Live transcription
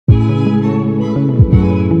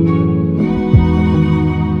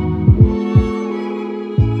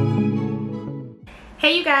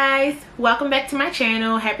welcome back to my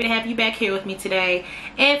channel. Happy to have you back here with me today.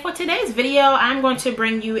 And for today's video, I'm going to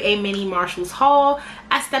bring you a mini Marshalls haul.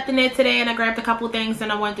 I stepped in there today and I grabbed a couple things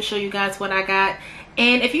and I wanted to show you guys what I got.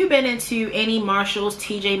 And if you've been into any Marshalls,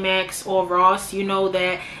 TJ Maxx, or Ross, you know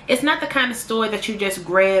that it's not the kind of store that you just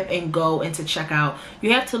grab and go into checkout.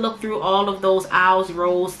 You have to look through all of those aisles,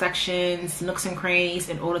 rows, sections, nooks and crannies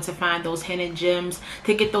in order to find those hidden gems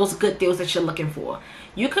to get those good deals that you're looking for.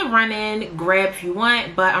 You could run in, grab if you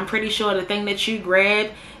want, but I'm pretty sure the thing that you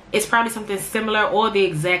grab is probably something similar or the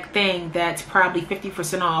exact thing that's probably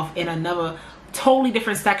 50% off in another totally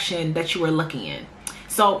different section that you were looking in.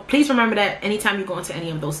 So please remember that anytime you go into any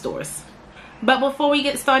of those stores. But before we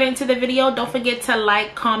get started into the video, don't forget to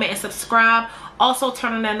like, comment, and subscribe. Also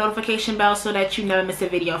turn on that notification bell so that you never miss a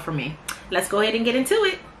video from me. Let's go ahead and get into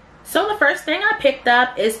it. So the first thing I picked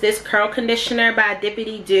up is this curl conditioner by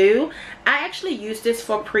Dippity Doo. I actually use this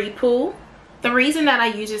for pre-poo. The reason that I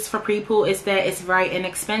use this for pre-poo is that it's very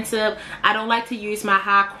inexpensive. I don't like to use my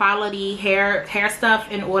high quality hair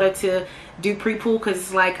stuff in order to do pre-poo because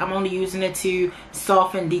it's like I'm only using it to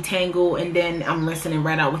soften, detangle, and then I'm rinsing it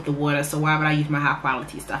right out with the water. So why would I use my high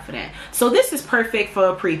quality stuff for that? So this is perfect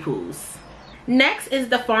for pre-poos. Next is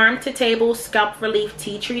the Farm to Table Scalp Relief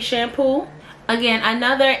Tea Tree Shampoo. Again,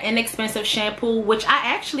 another inexpensive shampoo, which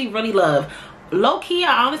I actually really love. Low-key,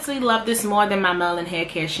 I honestly love this more than my Melon Hair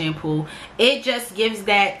Care shampoo. It just gives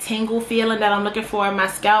that tingle feeling that I'm looking for in my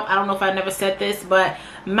scalp. I don't know if I never said this, but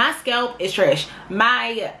my scalp is trash.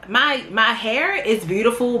 My hair is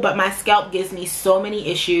beautiful, but my scalp gives me so many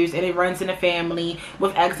issues, and it runs in the family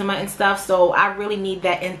with eczema and stuff. So I really need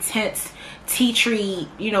that intense tea tree,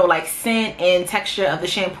 you know, like scent and texture of the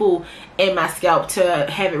shampoo in my scalp to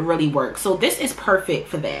have it really work. So this is perfect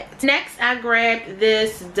for that. Next, I grabbed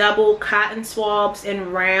this double cotton swabs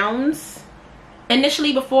in rounds.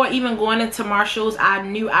 Initially, before even going into Marshalls, I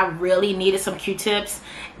knew I really needed some Q-tips,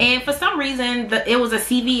 and for some reason it was a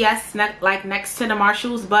CVS like next to the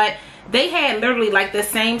Marshalls, but they had literally like the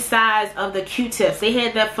same size of the Q-tips. They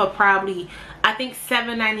had that for probably, I think,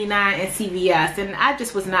 $7.99 in CVS, and I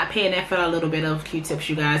just was not paying that for a little bit of Q-tips,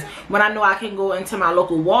 you guys, when I know I can go into my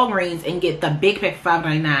local Walgreens and get the big pack for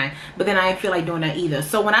 $5.99, but then I didn't feel like doing that either.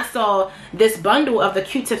 So when I saw this bundle of the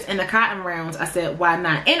Q-tips and the cotton rounds, I said, why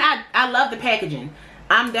not? And I love the packaging.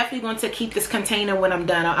 I'm definitely going to keep this container when I'm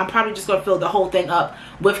done. I'm probably just going to fill the whole thing up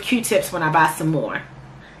with Q-tips when I buy some more.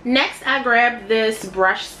 Next, I grabbed this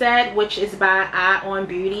brush set, which is by Eye On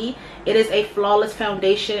Beauty. It is a flawless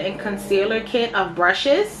foundation and concealer kit of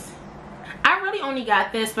brushes. I really only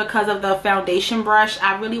got this because of the foundation brush.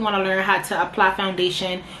 I really want to learn how to apply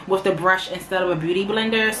foundation with the brush instead of a beauty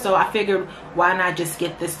blender. So I figured, why not just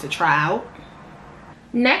get this to try out.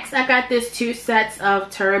 Next, I got this 2 sets of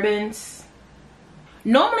turbans.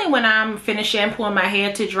 Normally when I'm finished shampooing my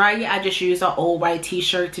hair to dry it, I just use an old white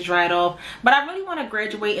t-shirt to dry it off. But I really want to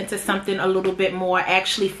graduate into something a little bit more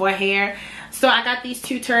actually for hair. So I got these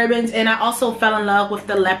 2 turbans, and I also fell in love with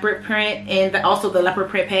the leopard print and also the leopard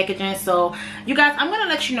print packaging. So you guys, I'm going to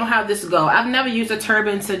let you know how this go. I've never used a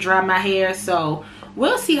turban to dry my hair, so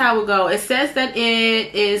we'll see how it go. It says that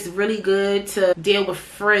it is really good to deal with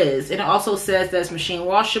frizz, and it also says that it's machine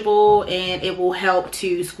washable and it will help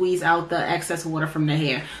to squeeze out the excess water from the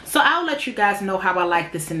hair. So I'll let you guys know how I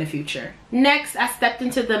like this in the future. Next, I stepped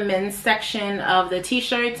into the men's section of the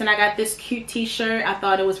t-shirts, and I got this cute t-shirt. I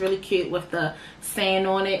thought it was really cute with the saying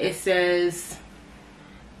on it. It says,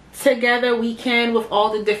 "Together we can," with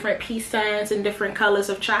all the different peace signs and different colors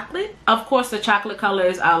of chocolate. Of course, the chocolate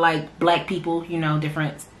colors are like black people, you know,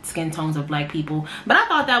 different skin tones of black people. But I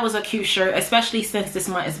thought that was a cute shirt, especially since this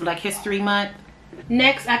month is Black History Month.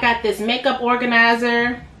 Next, I got this makeup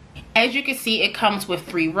organizer. As you can see, it comes with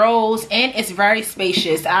 3 rolls and it's very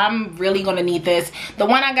spacious. I'm really gonna need this. The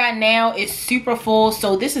one I got now is super full,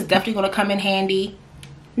 so this is definitely gonna come in handy.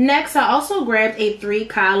 Next, I also grabbed a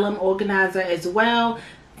 3-column organizer as well.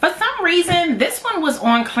 For some reason, this one was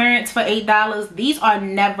on clearance for $8. These are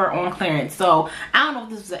never on clearance, so I don't know if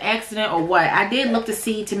this was an accident or what. I did look to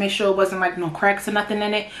see to make sure it wasn't like no cracks or nothing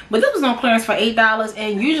in it, but this was on clearance for $8,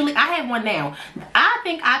 and usually I have one now. I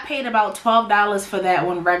think I paid about $12 for that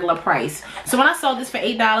one regular price. So when I saw this for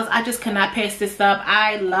 $8, I just could not pass this up.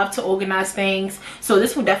 I love to organize things, so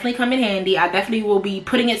this will definitely come in handy. I definitely will be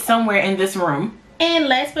putting it somewhere in this room. And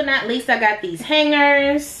last but not least, I got these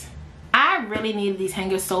hangers. I really needed these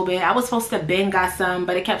hangers so bad. I was supposed to been got some,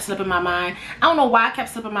 but it kept slipping my mind. I don't know why it kept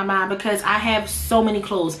slipping my mind, because I have so many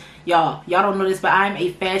clothes. Y'all don't know this, but I'm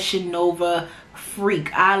a Fashion Nova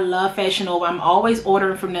freak. I love Fashion Nova. I'm always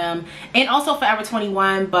ordering from them, and also Forever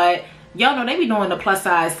 21, but y'all know they be doing the plus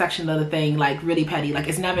size section of the thing like really petty. Like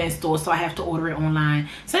it's never in store, so I have to order it online.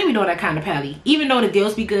 So they be doing that kind of petty. Even though the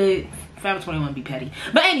deals be good, Forever 21 be petty.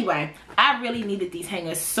 But anyway, I really needed these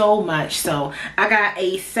hangers so much. So I got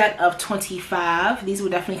a set of 25. These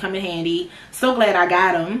will definitely come in handy. So glad I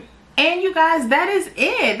got them. And you guys, that is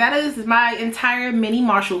it. That is my entire mini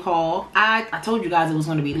Marshall haul. I told you guys it was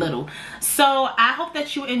going to be little. So I hope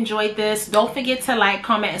that you enjoyed this. Don't forget to like,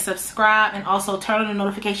 comment, and subscribe. And also turn on the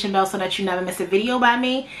notification bell so that you never miss a video by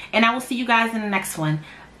me. And I will see you guys in the next one.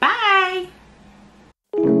 Bye.